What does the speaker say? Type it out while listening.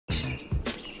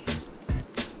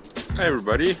Hi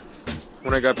everybody.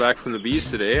 When I got back from the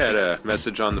bees today, I had a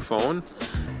message on the phone.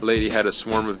 A lady had a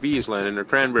swarm of bees landing in her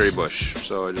cranberry bush,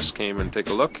 so I just came and take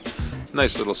a look.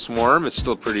 Nice little swarm. It's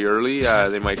still pretty early.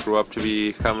 They might grow up to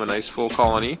become a nice full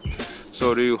colony.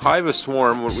 So to hive a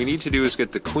swarm, what we need to do is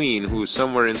get the queen, who's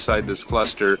somewhere inside this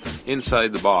cluster,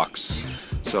 inside the box.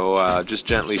 So just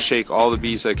gently shake all the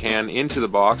bees I can into the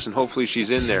box, and hopefully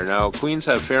she's in there. Now, queens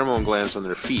have pheromone glands on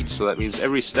their feet, so that means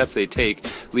every step they take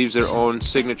leaves their own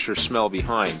signature smell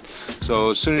behind. So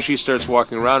as soon as she starts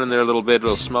walking around in there a little bit,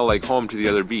 it'll smell like home to the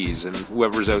other bees, and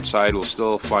whoever's outside will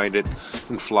still find it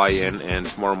and fly in, and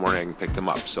tomorrow morning I can pick them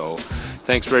up. So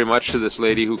thanks very much to this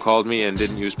lady who called me and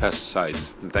didn't use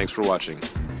pesticides, and thanks for watching.